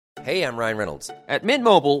Hey, I'm Ryan Reynolds. At Mint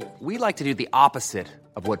Mobile, we like to do the opposite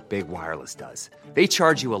of what Big Wireless does. They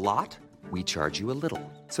charge you a lot, we charge you a little.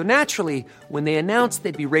 So naturally, when they announced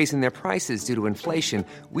they'd be raising their prices due to inflation,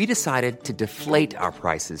 we decided to deflate our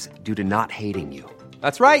prices due to not hating you.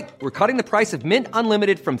 That's right. We're cutting the price of Mint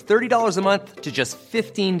Unlimited from $30 a month to just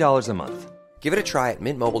 $15 a month. Give it a try at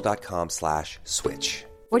mintmobile.com/switch.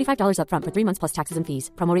 $45 up front for 3 months plus taxes and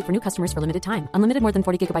fees. Promo rate for new customers for limited time. Unlimited more than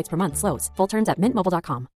 40 gigabytes per month. Slows full terms at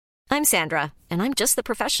mintmobile.com. I'm Sandra, and I'm just the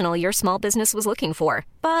professional your small business was looking for.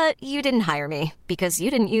 But you didn't hire me because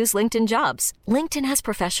you didn't use LinkedIn Jobs. LinkedIn has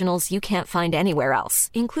professionals you can't find anywhere else,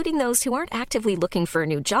 including those who aren't actively looking for a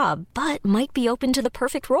new job, but might be open to the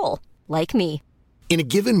perfect role, like me. In a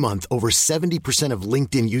given month, over 70% of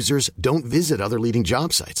LinkedIn users don't visit other leading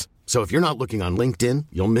job sites. So if you're not looking on LinkedIn,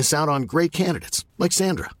 you'll miss out on great candidates like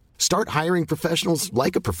Sandra. Start hiring professionals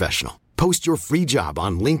like a professional. Post your free job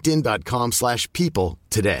on linkedin.com/people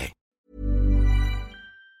today.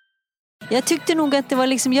 Jag tyckte nog att det var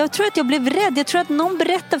liksom, jag tror att jag blev rädd. Jag tror att någon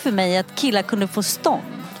berättade för mig att killar kunde få stånd.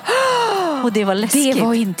 Och det var läskigt. Det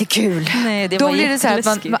var inte kul. Nej, det då var blev det så här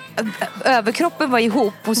att överkroppen var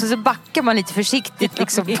ihop och så backar man lite försiktigt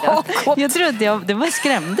liksom bakåt. Jag tror att det var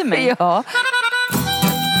skrämde mig. Ja.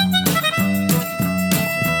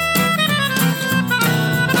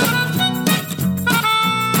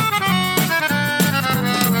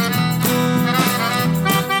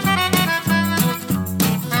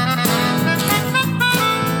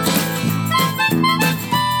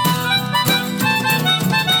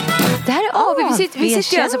 Vi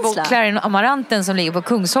sitter ju alltså på Clarion Amaranten som ligger på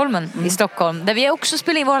Kungsholmen i Stockholm. Där vi också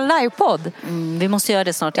spelar in vår livepodd. Vi måste göra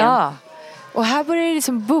det snart igen. Ja. Och här börjar det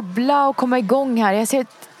liksom bubbla och komma igång här. Jag ser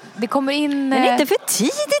att det kommer in... Men inte för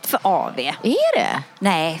tidigt för AV. Är det?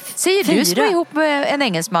 Nej. Säger 4. Du som är ihop med en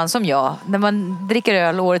engelsman som jag. När man dricker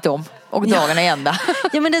öl året om. Och dagarna i ända.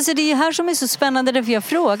 Ja, men alltså, det är ju här som är så spännande. Därför jag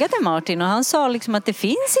frågade Martin och han sa liksom att det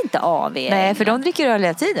finns inte AV. Nej, för de dricker öl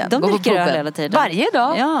hela tiden. De dricker öl hela tiden. Varje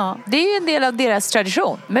dag. Ja. Det är ju en del av deras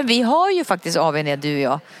tradition. Men vi har ju faktiskt AV när du och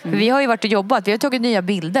jag. För vi har ju varit och jobbat. Vi har tagit nya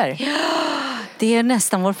bilder. Ja. Det är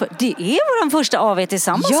nästan det är vår första AV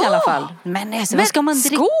tillsammans i alla fall. Men vad ska man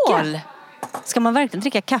dricka? Skål! Ska man verkligen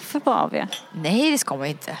dricka kaffe på AV? Nej, det ska man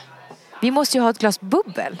inte. Vi måste ju ha ett glas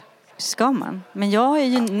bubbel. Ska man? Men jag är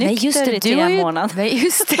ju nykter i 3 månader. Nej,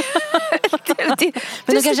 just det.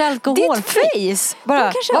 Men du kanske alkoholfri. Ditt face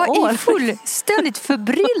bara var i fullständigt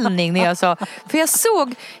förbryllning när jag sa. För jag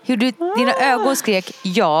såg hur dina ögon skrek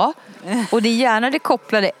ja. Och din hjärna det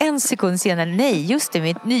kopplade 1 sekund senare. Nej, just det,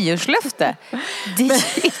 mitt nyårslöfte. Det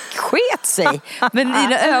sket sig. Men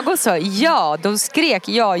dina ögon sa ja. De skrek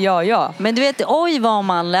ja. Men du vet, oj vad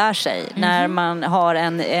man lär sig när man har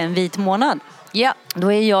en vit månad. Ja.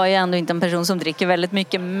 Då är jag ju ändå inte en person som dricker väldigt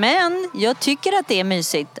mycket. Men jag tycker att det är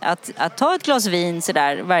mysigt att ta ett glas vin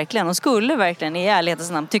sådär, verkligen. Och skulle verkligen i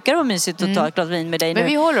ärlighetens namn tycka det var mysigt att ta ett glas vin med dig nu. Men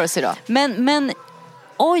vi håller oss idag. Men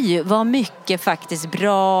oj, vad mycket faktiskt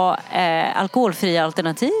bra alkoholfria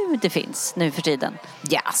alternativ det finns nu för tiden.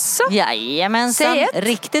 Jaså? Jajamensan.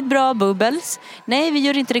 Riktigt bra bubbels. Nej, vi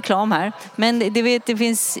gör inte reklam här. Men det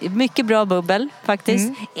finns mycket bra bubbel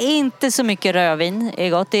faktiskt. Inte så mycket rödvin är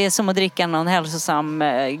gott. Det är som att dricka någon hälsosam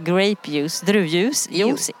grapejuice, druvjuice.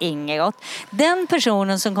 Inget gott. Den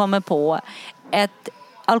personen som kommer på ett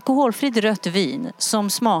alkoholfritt rött vin som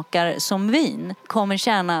smakar som vin kommer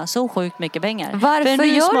tjäna så sjukt mycket pengar. Varför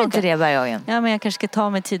gör inte det, Berghagen? Ja, men jag kanske ska ta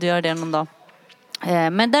mig tid att göra det någon dag.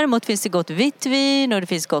 Men däremot finns det gott vitt vin och det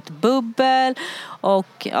finns gott bubbel.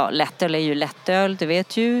 Och lättöl är ju lättöl, det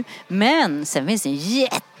vet ju. Men sen finns det en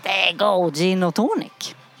jättegod gin och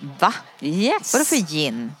tonic. Va? Yes. Vadå för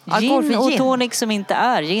gin? Gin och tonic som inte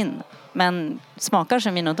är gin. Men smakar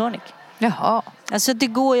som gin och tonic. Jaha. Alltså det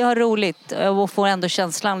går ju att ha roligt och få ändå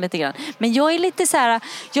känslan lite grann. Men jag är lite så här,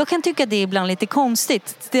 jag kan tycka det är ibland lite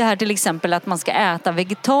konstigt. Det här till exempel att man ska äta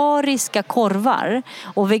vegetariska korvar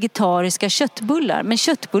och vegetariska köttbullar. Men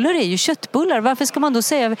köttbullar är ju köttbullar. Varför ska man då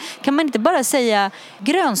säga, kan man inte bara säga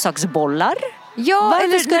grönsaksbollar? Ja, varför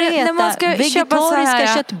eller ska det heta när man ska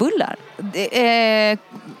vegetariska köttbullar?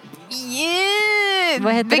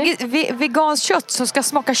 Vad heter det? Veganskt kött som ska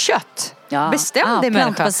smaka kött. Ja. Bestäm dig,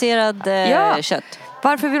 plantbaserad kött.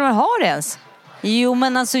 Varför vill man ha det ens? Jo,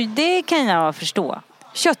 men alltså det kan jag förstå.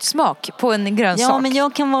 Köttsmak på en grönsak. Ja, men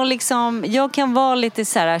jag kan vara lite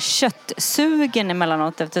så här köttsugen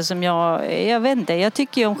emellanåt eftersom jag vet inte, jag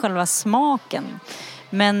tycker ju om själva smaken.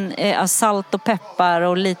 Men salt och peppar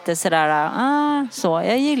och lite sådär så.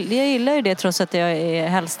 Jag gillar ju det trots att jag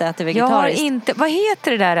helst äter vegetariskt. Vad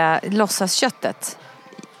heter det där låtsasköttet?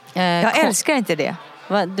 Jag älskar inte det.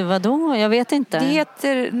 Vadå? Jag vet inte. Det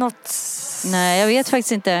heter något... Nej, jag vet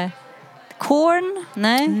faktiskt inte. Corn?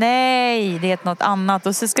 Nej, det heter något annat.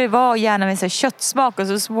 Och så ska det vara gärna med så här köttsmak. Och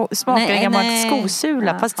så smakar det gammal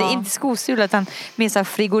skosula. Fast det är inte skosula utan mer så här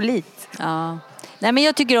frigolit. Ja. Nej, men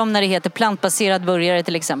jag tycker om när det heter plantbaserad burgare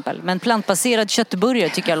till exempel. Men plantbaserad köttburgare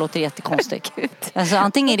tycker jag låter jättekonstigt. Alltså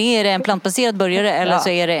antingen är det en plantbaserad burgare eller så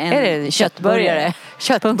är det en köttburgare.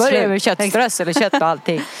 Köttburgare med köttströss eller kött och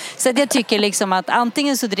allting. Så att jag tycker liksom att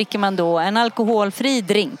antingen så dricker man då en alkoholfri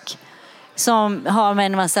drink som har med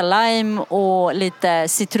en massa lime och lite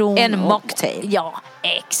citron. En mocktail. Ja,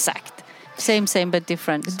 exakt. Same but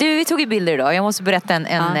different. Du, vi tog ju bilder idag. Jag måste berätta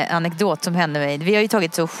en anekdot som hände mig. Vi har ju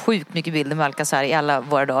tagit så sjukt mycket bilder med Alcazar i alla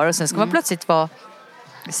våra dagar. Och sen ska man plötsligt vara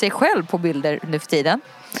sig själv på bilder nu för tiden.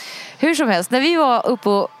 Hur som helst, när vi var uppe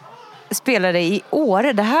och spelade i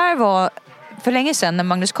Åre. Det här var för länge sedan när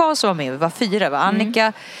Magnus Karlsson var med. Vi var 4. Va?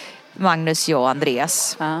 Annika, Magnus, jag och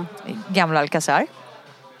Andreas. Gamla Alcazar.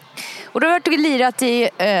 Och då har vi lirat i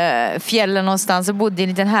fjällen någonstans och bodde i en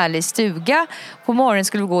liten härlig stuga. På morgonen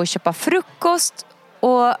skulle vi gå och köpa frukost.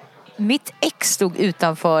 Och mitt ex stod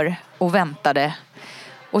utanför och väntade.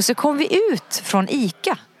 Och så kom vi ut från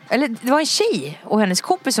Ica. Eller det var en tjej och hennes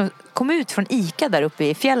kompis som kom ut från Ica där uppe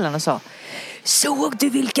i fjällen och sa: såg du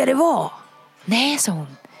vilka det var? Nej, sa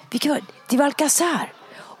hon. Vilka var det? Det var Alcazar.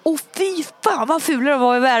 Och fy fan vad fula de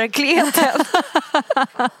var i verkligheten.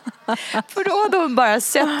 För då hade hon bara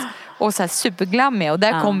sett och så här superglammiga. Och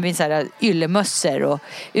där kom vi så här yllemössor och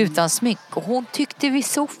utan smink. Och hon tyckte vi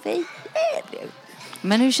så fejl.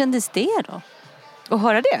 Men hur kändes det då? Att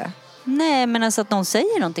höra det? Nej, men alltså att någon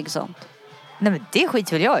säger någonting sånt. Nej, men det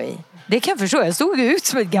skiter väl jag i. Det kan jag förstå. Jag stod ut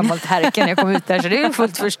som ett gammalt härke när jag kom ut där. Så det är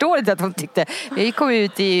fullt förståeligt att hon tyckte. Jag kom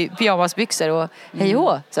ut i pyjamasbyxor och hej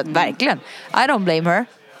och så att verkligen. I don't blame her.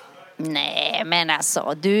 Nej, men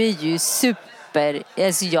alltså du är ju super.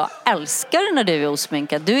 Alltså, jag älskar när du är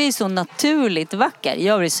osminkad. Du är så naturligt vacker.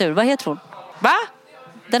 Jag blir sur. Vad heter hon? Va?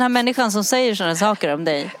 Den här människan som säger sådana saker om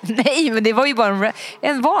dig. Nej, men det var ju bara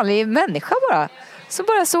en vanlig människa bara. Som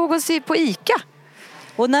bara såg oss på Ica.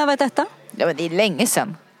 Och när var detta? Ja, men det är länge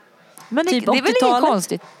sedan. Men typ det är väl inget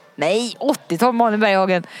konstigt. Nej, 80-tal Malin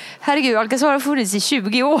Berghagen. Herregud, Alcazar har funnits i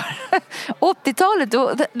 20 år. 80-talet,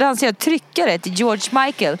 då dansade jag tryckare till George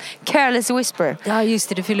Michael, Careless Whisper. Ja, just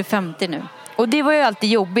det, du fyller 50 nu. Och det var ju alltid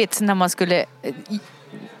jobbigt när man skulle,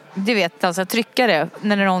 du vet, alltså tryckare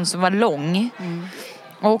när det är någon som var lång.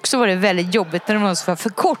 Och också var det väldigt jobbigt när det var någon som var för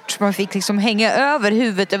kort. Man fick liksom hänga över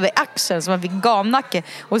huvudet över axeln så man fick gamnacke.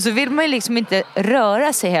 Och så vill man ju liksom inte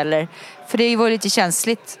röra sig heller. För det var lite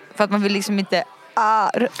känsligt. För att man vill liksom inte...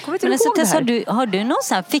 Men alltså, Tess, har du någon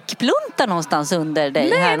sån här fickplunta någonstans under dig?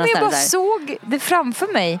 Nej, här men jag bara där? såg det framför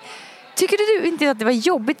mig. Tycker du inte att det var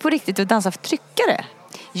jobbigt på riktigt att dansa för tryckare?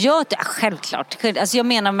 Ja, självklart. Alltså jag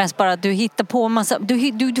menar mest bara att du hittar på massa...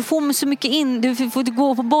 Du får så mycket in... Du får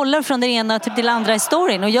gå på bollar från den ena till den andra i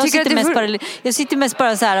storyn. Och jag sitter mest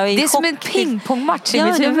bara så här... Och det är som en pingpongmatch i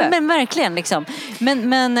mitt huvud. Men verkligen liksom.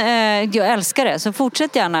 Men jag älskar det. Så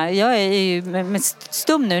fortsätt gärna. Jag är ju med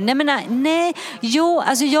stum nu. Nej. Jo,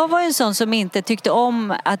 alltså jag var ju en sån som inte tyckte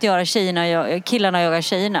om att göra killarna göra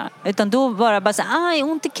tjejerna. Utan då var det bara så här,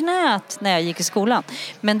 ont i knät när jag gick i skolan.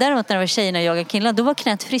 Men däremot när det var tjejerna göra killarna, då var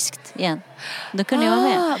knät friskt igen. Då kunde jag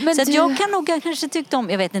vara med. Så att jag kan nog kanske tyckte om...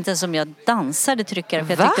 Jag vet inte ens om jag dansade tryckare.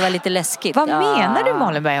 För jag tyckte det var lite läskigt. Vad menar du,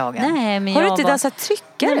 Malin Berghagen? Nej, men har du inte dansat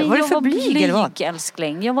tryckare? Nej, var du för blyg eller vad?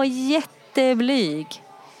 Älskling. Jag var jätteblyg.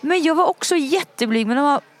 Men jag var också jätteblyg. Men de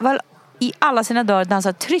var väl i alla sina dagar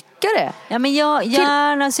dansat tryckare. Ja,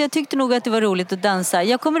 men alltså jag tyckte nog att det var roligt att dansa.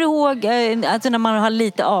 Jag kommer ihåg att när man har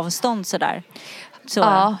lite avstånd sådär. Så.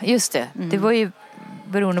 Ja, just det. Det var ju...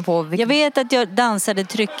 beroende på Jag vet att jag dansade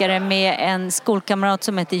tryckare med en skolkamrat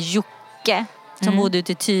som heter Jocke som bodde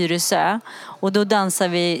ute i Tyresö. Och då dansade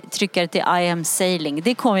vi tryckare till I Am Sailing.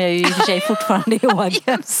 Det kommer jag ju i och för sig fortfarande ihåg.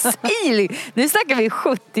 I Am Sailing? Nu snackar vi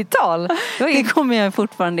 70-tal. Det kommer jag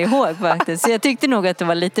fortfarande ihåg faktiskt. Så jag tyckte nog att det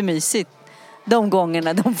var lite mysigt. De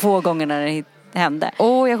få gångerna det hände.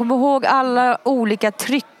 Jag kommer ihåg alla olika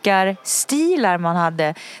tryckarstilar man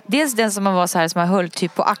hade. Dels den som man var så här som man höll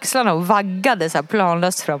typ på axlarna och vaggade så här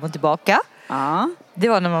planlöst fram och tillbaka. Det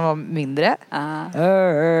var när man var mindre.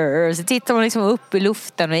 Så tittar man liksom upp i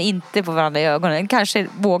luften och inte på varandra i ögonen. Kanske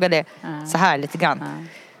vågade så här lite grann.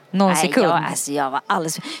 Någon sekund.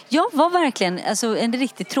 Jag var verkligen en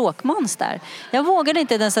riktig tråkmonster. Jag vågade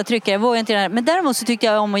inte dansa tryckare, jag vågade inte göra det. Men däremot så tyckte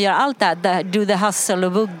jag om att göra allt det här. Do the hustle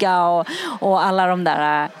och vugga och alla de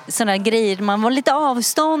där sådana grejer. Man var lite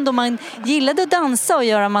avstånd och man gillade att dansa och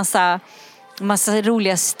göra massa massa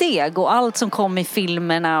roliga steg och allt som kom i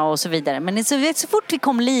filmerna och så vidare. Men så fort vi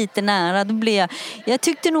kom lite nära, då blev jag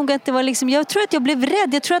tyckte nog att det var liksom, jag tror att jag blev rädd.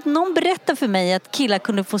 Jag tror att någon berättade för mig att killar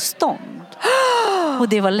kunde få stånd. Och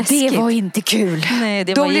det var läskigt. Det var inte kul. Nej,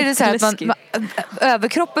 det då var blev det så här jätteläskigt. att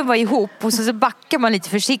överkroppen var ihop och så backar man lite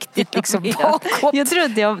försiktigt liksom bakåt. Jag tror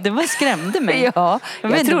att det skrämde mig. Ja, jag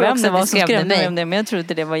vet inte tror vem också det att var det som skrämde skrämde mig mig. om det, men jag tror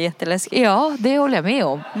inte det var jätteläskigt. Ja, det håller jag med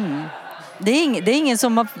om. Det är ingen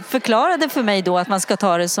som förklarade för mig då att man ska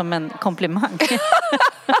ta det som en komplimang.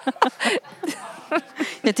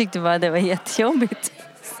 Jag tyckte bara det var jättejobbigt.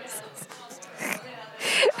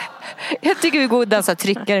 Jag tycker vi går och dansar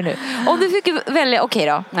tryckare nu. Om du fick välja, okej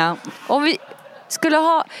då. Ja. Om vi skulle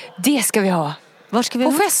ha, det ska vi ha. Var ska vi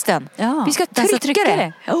På ha? festen. Ja. Vi ska Dansa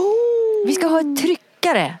tryckare. Vi ska ha ett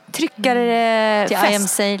tryckare. Tryckare Till fest. I am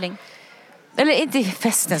sailing. Eller inte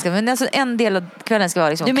festen, men alltså en del av kvällen ska vara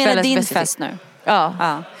liksom Du menar kvällens din bästa fest nu? Ja.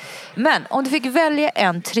 Ja. Men om du fick välja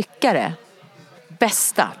en tryckare,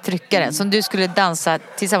 bästa tryckaren som du skulle dansa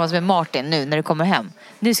tillsammans med Martin nu när du kommer hem.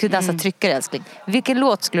 Du skulle dansa tryckare, älskling. Vilken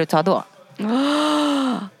låt skulle du ta då?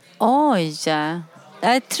 Oj.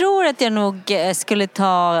 Jag tror att jag nog skulle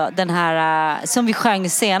ta den här som vi sjöng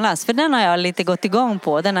senast. För den har jag lite gått igång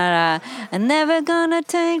på. Den här I'm never gonna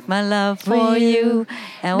take my love for you.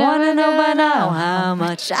 I wanna know by now how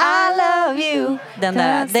much I love you.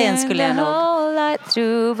 Den skulle jag nog.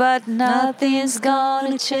 Through, but nothing's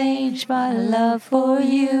gonna change my love for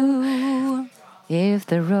you. If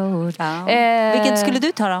the road. Ja. Vilken skulle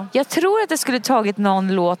du ta då? Jag tror att jag skulle tagit någon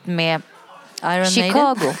låt med Iron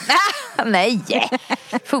Chicago. Nej,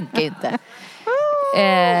 funkar ju inte.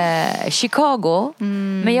 Chicago.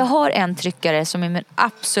 Men jag har en tryckare som är min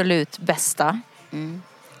absolut bästa.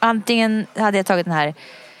 Antingen hade jag tagit den här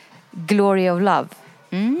Glory of Love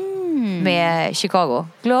med Chicago.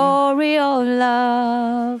 Glory of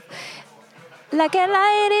love, like a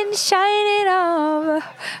light shining off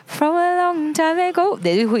from a long time ago. Det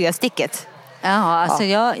är ju skyasticket. Ja, alltså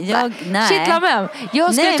jag nej. Shit, Lamem.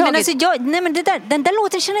 Jag skulle nej, tagit... men alltså nej, men den där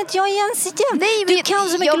låten känner inte jag igen sig igen. Nej, du kan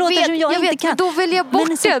så mycket låtar som jag inte kan. Då väljer jag bort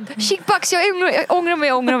alltså, den. Chickpacks, jag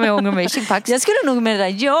ångrar mig. Chickpacks. Jag skulle nog med det där.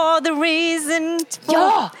 You're the reason for...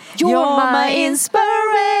 Ja! You're my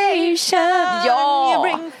inspiration. Ja! You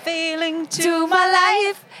bring feeling To my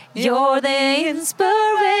life. You're the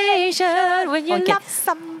inspiration when you Okej. love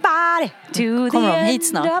somebody to Kommer the de hit end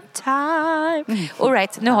snart? of time. All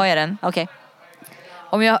right, nu har jag den. Okej.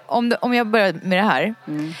 Om jag börjar med det här.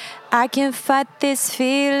 I can't fight this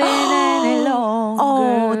feeling any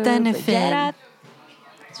longer. Den är fin.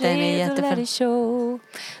 Den är jättefin.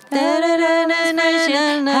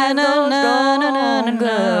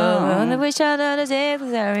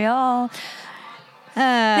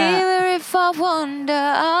 Even if I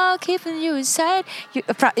wonder, I'll keep you inside.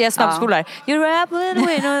 Jag snabbspolar. You're apple in the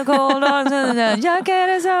winter, cold on jag kan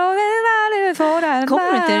det så.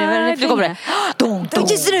 Kommer du inte det? Nu kommer det.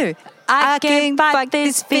 Just nu. I can't fight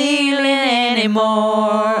this feeling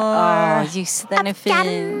anymore. Just den är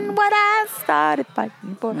fin. What I started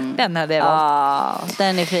fighting for. Den hade jag valt.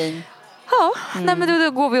 Den är fin. Ja, nej men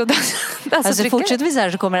då går vi och dansar Alltså tryckare. fortsätter vi så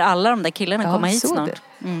här så kommer alla de där killarna komma hit så snart.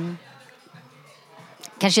 det.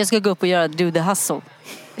 Kanske jag ska gå upp och göra Do the Hustle.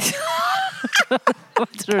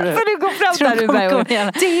 Vad tror du? För du går fram där du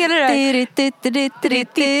börjar. Det hela det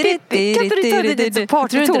där.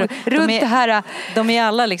 Partytåg runt det här. De är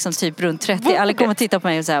alla liksom typ runt 30. Alla kommer titta på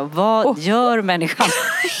mig och säga, vad gör människan?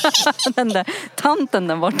 Den där tanten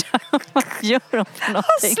där borta. Vad gör de för någonting?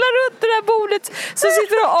 Hasslar runt det där bordet. Så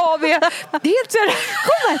sitter de av. Det är helt så här.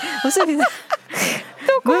 Kom här. Och så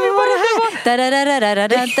Men vad var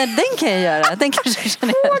det här? Den kan jag göra. Den kanske jag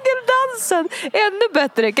känner. Fågeldansen. Ännu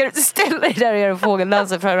bättre. Kan du inte ställa dig där och göra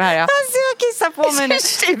fågeldansen för det här? Alltså jag kissar på mig nu.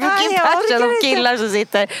 20 personer av killar som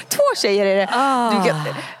sitter. 2 tjejer är det. Du kan,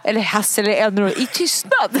 eller Hassel eller Ednor i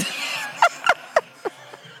tystnad.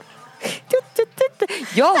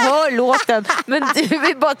 Jag hör låten, men du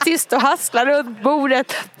är bara tyst och hasslar runt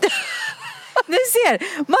bordet. Ni ser,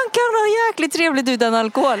 man kan ha jäkligt trevligt utan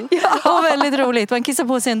alkohol. Ja. Och väldigt roligt. Man kissar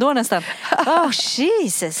på sig ändå nästan.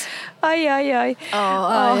 Jesus. Aj. Aj.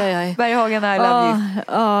 Berghagen, I love you.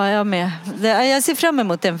 Ja, jag med. Jag ser fram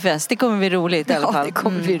emot en fest. Det kommer bli roligt i alla fall. Ja, det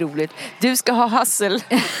kommer bli roligt. Du ska ha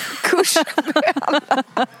hasselkurs med alla.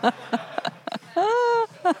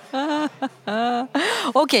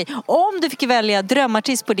 Okej, om du fick välja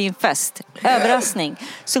drömartist på din fest, överraskning,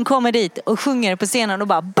 som kommer dit och sjunger på scenen och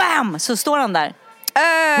bara BAM! Så står han där.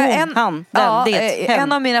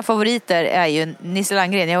 En av mina favoriter är ju Nisse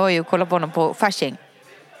Landgren. Jag var ju och kollade på honom på Fasching.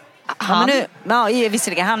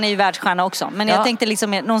 Visserligen, han är ju världsstjärna också. Men jag tänkte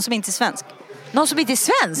liksom någon som inte är svensk. Någon som inte är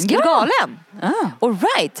svensk, är galen. All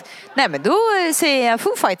right. Nej, men då säger jag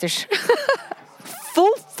Foo Fighters.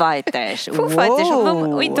 Foo Fighters. Foo Fighters.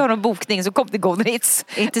 Om de inte har någon bokning så kom det Golden Hits.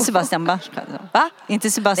 Inte Sebastian Bach. Va?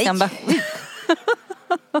 Inte Sebastian Bach.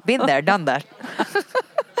 Been there, done that.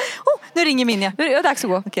 Nu ringer Minja. Nu är det dags att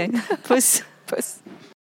gå. Okej. Puss. Puss.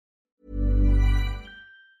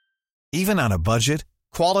 Even on a budget,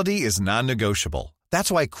 quality is non-negotiable.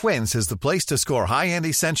 That's why Quince is the place to score high-end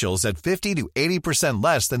essentials at 50 to 80%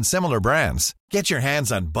 less than similar brands. Get your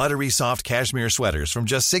hands on buttery soft cashmere sweaters from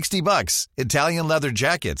just $60, Italian leather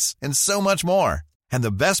jackets, and so much more. And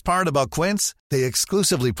the best part about Quince, they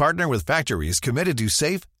exclusively partner with factories committed to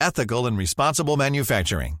safe, ethical, and responsible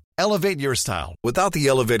manufacturing. Elevate your style without the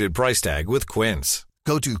elevated price tag with Quince.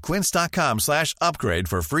 Go to quince.com/upgrade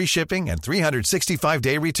for free shipping and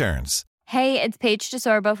 365-day returns. Hey, it's Paige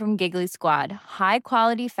DeSorbo from Giggly Squad. High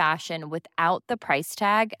quality fashion without the price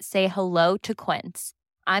tag. Say hello to Quince.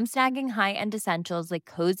 I'm snagging high-end essentials like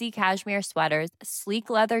cozy cashmere sweaters, sleek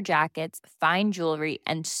leather jackets, fine jewelry,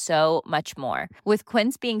 and so much more. With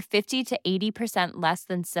Quince being 50 to 80% less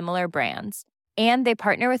than similar brands. And they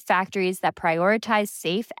partner with factories that prioritize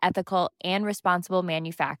safe, ethical, and responsible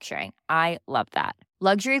manufacturing. I love that.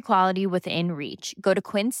 Luxury quality within reach. Go to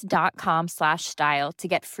quince.com/style to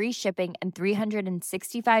get free shipping and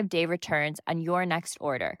 365-day returns on your next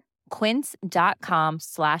order.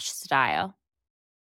 Quince.com/style.